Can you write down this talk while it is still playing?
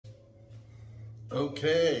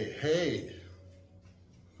Okay, hey,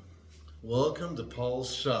 welcome to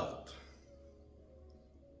Paul's shop.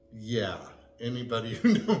 Yeah, anybody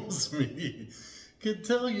who knows me can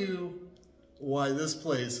tell you why this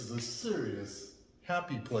place is a serious,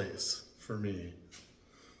 happy place for me.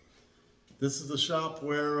 This is the shop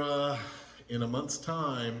where in a month's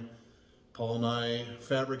time, Paul and I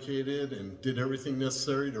fabricated and did everything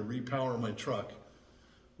necessary to repower my truck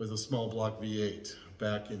with a small block V8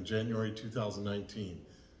 back in January 2019.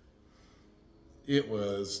 It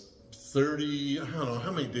was 30, I don't know,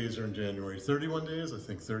 how many days are in January? 31 days? I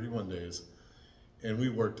think 31 days. And we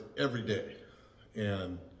worked every day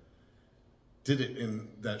and did it in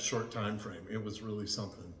that short time frame. It was really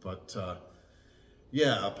something. But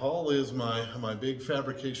yeah, Paul is my big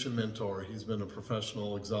fabrication mentor. He's been a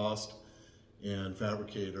professional exhaust and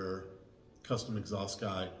fabricator, custom exhaust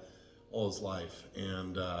guy all his life.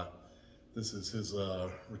 And this is his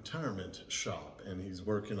retirement shop, and he's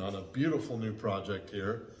working on a beautiful new project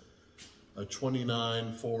here, a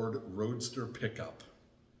 29 Ford Roadster pickup.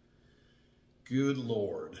 Good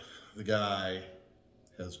Lord, the guy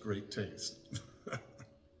has great taste.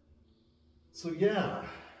 So yeah,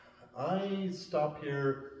 I stop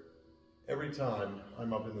here every time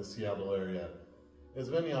I'm up in the Seattle area, as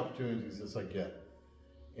many opportunities as I get.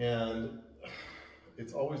 And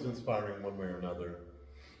it's always inspiring one way or another.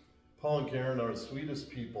 Paul and Karen are the sweetest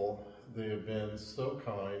people. They have been so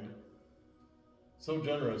kind, so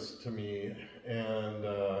generous to me, and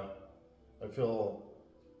I feel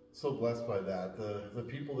so blessed by that. The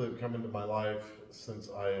people that have come into my life since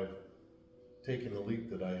I have taken the leap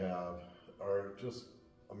that I have are just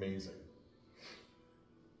amazing.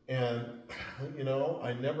 And, you know,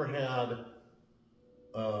 I never had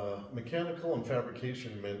a mechanical and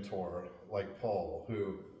fabrication mentor like Paul,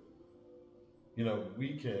 who, you know,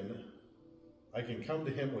 I can come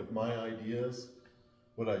to him with my ideas,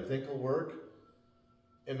 what I think will work,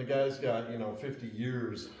 and the guy's got, you know, 50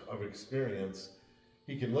 years of experience.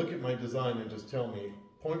 He can look at my design and just tell me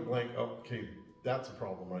point blank, oh, okay, that's a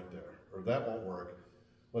problem right there, or that won't work.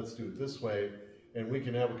 Let's do it this way, and we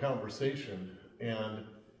can have a conversation. And,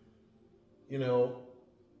 you know,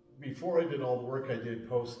 before I did all the work I did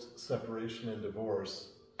post-separation and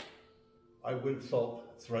divorce, I would have felt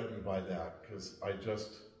threatened by that, because I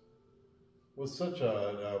just was such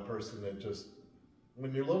a person that just,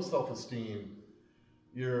 when you're low self-esteem,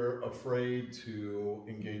 you're afraid to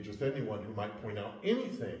engage with anyone who might point out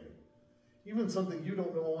anything, even something you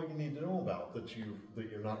don't know all you need to know about, that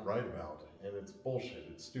you're not right about, and it's bullshit,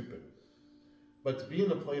 it's stupid. But to be in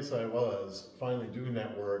the place I was, finally doing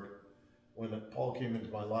that work, when Paul came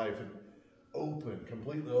into my life and open,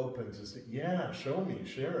 completely open to say, yeah, show me,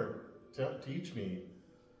 share, teach me.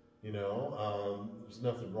 You know, there's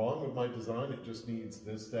nothing wrong with my design. It just needs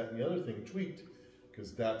this, that, and the other thing tweaked,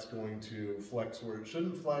 because that's going to flex where it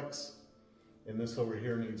shouldn't flex. And this over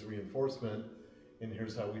here needs reinforcement. And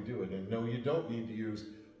here's how we do it. And no, you don't need to use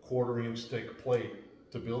 1/4-inch thick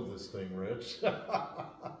plate to build this thing, Rich.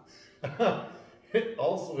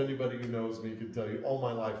 Also, anybody who knows me can tell you all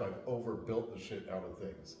my life I've overbuilt the shit out of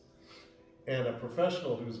things. And a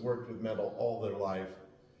professional who's worked with metal all their life,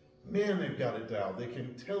 man, they've got it down. They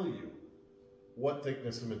can tell you what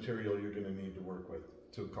thickness of material you're going to need to work with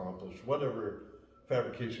to accomplish whatever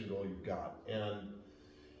fabrication goal you've got. And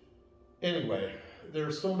anyway, there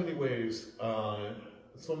are so many ways,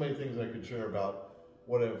 so many things I could share about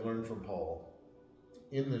what I've learned from Paul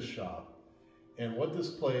in this shop. And what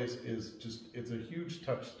this place is just, it's a huge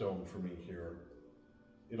touchstone for me here.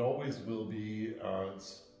 It always will be.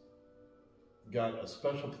 It's got a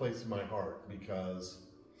special place in my heart because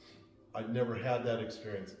I'd never had that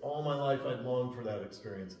experience. All my life I'd longed for that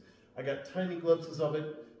experience. I got tiny glimpses of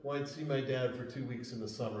it when I'd see my dad for 2 weeks in the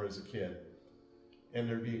summer as a kid. And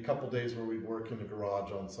there'd be a couple days where we'd work in the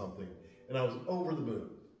garage on something. And I was over the moon.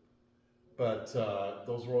 But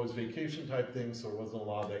those were always vacation type things, so there wasn't a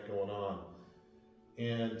lot of that going on.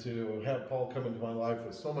 And to have Paul come into my life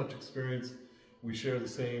with so much experience, we share the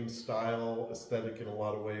same style, aesthetic in a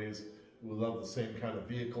lot of ways. We love the same kind of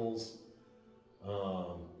vehicles.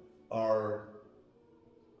 Our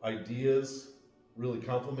ideas really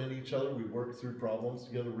complement each other. We work through problems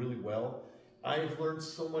together really well. I have learned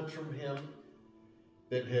so much from him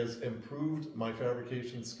that has improved my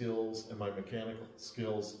fabrication skills and my mechanical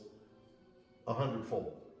skills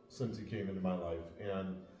 100-fold since he came into my life.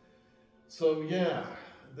 And so yeah,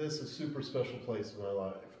 this is a super special place in my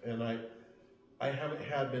life. And I haven't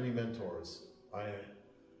had many mentors.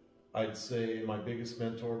 I'd say my biggest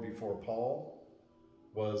mentor before Paul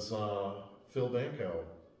was Phil Banco,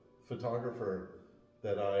 photographer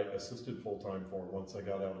that I assisted full-time for once I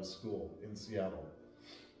got out of school in Seattle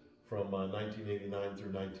from 1989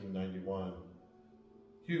 through 1991.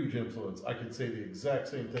 Huge influence. I could say the exact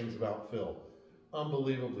same things about Phil.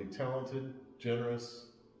 Unbelievably talented, generous,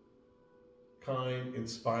 kind,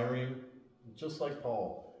 inspiring, just like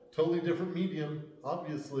Paul. Totally different medium,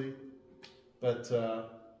 obviously, but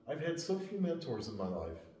I've had so few mentors in my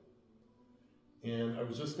life. And I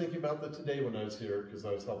was just thinking about that today when I was here, because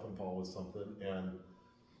I was helping Paul with something and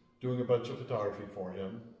doing a bunch of photography for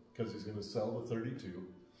him, because he's going to sell the 32.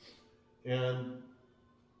 And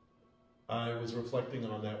I was reflecting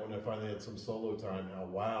on that when I finally had some solo time, how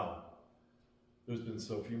wow, there's been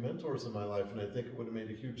so few mentors in my life, and I think it would have made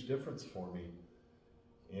a huge difference for me.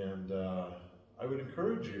 And I would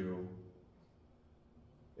encourage you,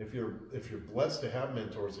 if you're blessed to have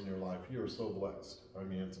mentors in your life, you are so blessed. I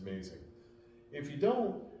mean, it's amazing. If you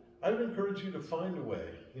don't, I would encourage you to find a way,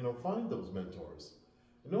 find those mentors.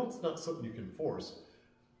 I know it's not something you can force,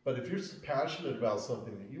 but if you're passionate about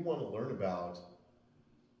something that you want to learn about,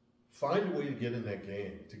 find a way to get in that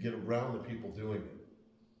game, to get around the people doing it.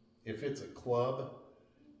 If it's a club,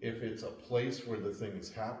 if it's a place where the thing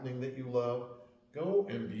is happening that you love, go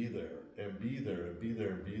and be there, and be there, and be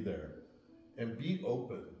there, and be there. And be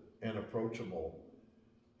open and approachable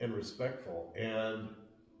and respectful. And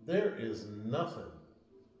there is nothing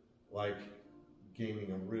like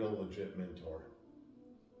gaining a real legit mentor.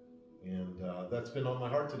 And that's been on my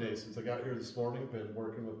heart today since I got here this morning. Been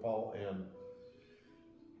working with Paul, and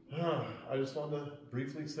I just wanted to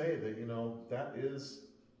briefly say that, that is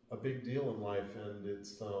a big deal in life, and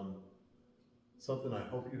it's something I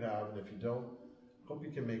hope you have, and if you don't, hope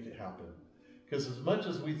you can make it happen. Because as much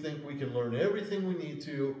as we think we can learn everything we need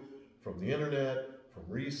to from the internet, from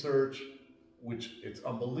research, which it's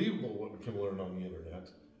unbelievable what we can learn on the internet,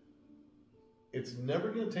 it's never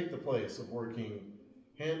going to take the place of working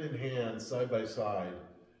hand in hand, side by side,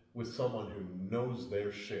 with someone who knows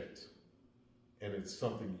their shit, and it's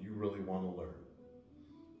something you really want to learn.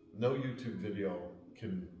 No YouTube video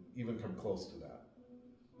can even come close to that.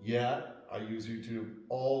 Yet, I use YouTube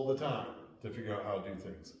all the time to figure out how to do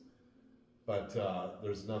things. But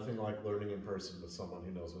there's nothing like learning in person with someone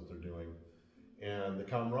who knows what they're doing. And the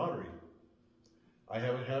camaraderie. I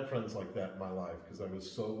haven't had friends like that in my life because I was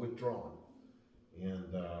so withdrawn.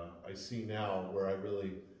 And I see now where I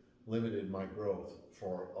really limited my growth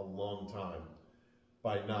for a long time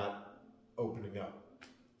by not opening up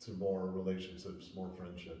to more relationships, more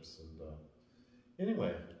friendships. And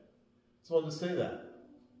anyway, just wanted to say that.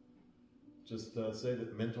 Just say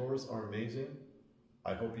that mentors are amazing.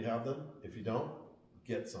 I hope you have them. If you don't,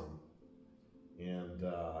 get some. And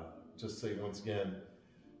just say once again,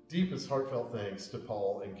 deepest heartfelt thanks to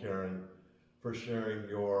Paul and Karen for sharing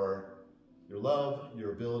your love,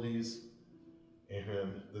 your abilities,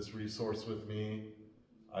 and this resource with me.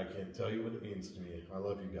 I can't tell you what it means to me. I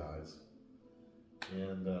love you guys.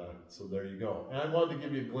 And so there you go. And I wanted to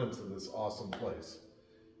give you a glimpse of this awesome place.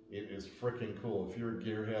 It is freaking cool. If you're a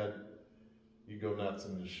gearhead, you go nuts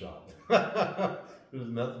in this shop. There's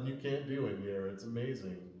nothing you can't do in here. It's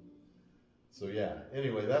amazing. So yeah,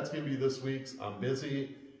 anyway, that's going to be this week's. I'm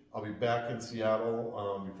busy. I'll be back in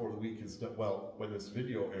Seattle before the week is done. Well, when this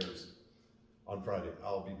video airs on Friday,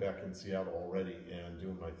 I'll be back in Seattle already and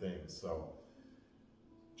doing my things. So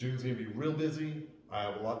June's going to be real busy. I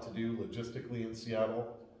have a lot to do logistically in Seattle.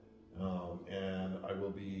 And I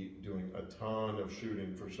will be doing a ton of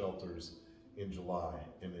shooting for shelters in July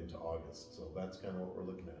and into August. So that's kind of what we're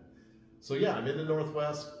looking at. So yeah, I'm in the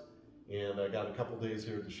Northwest, and I got a couple days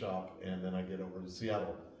here at the shop, and then I get over to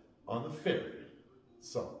Seattle on the ferry.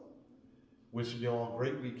 So wishing you all a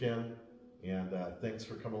great weekend, and thanks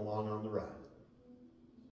for coming along on the ride.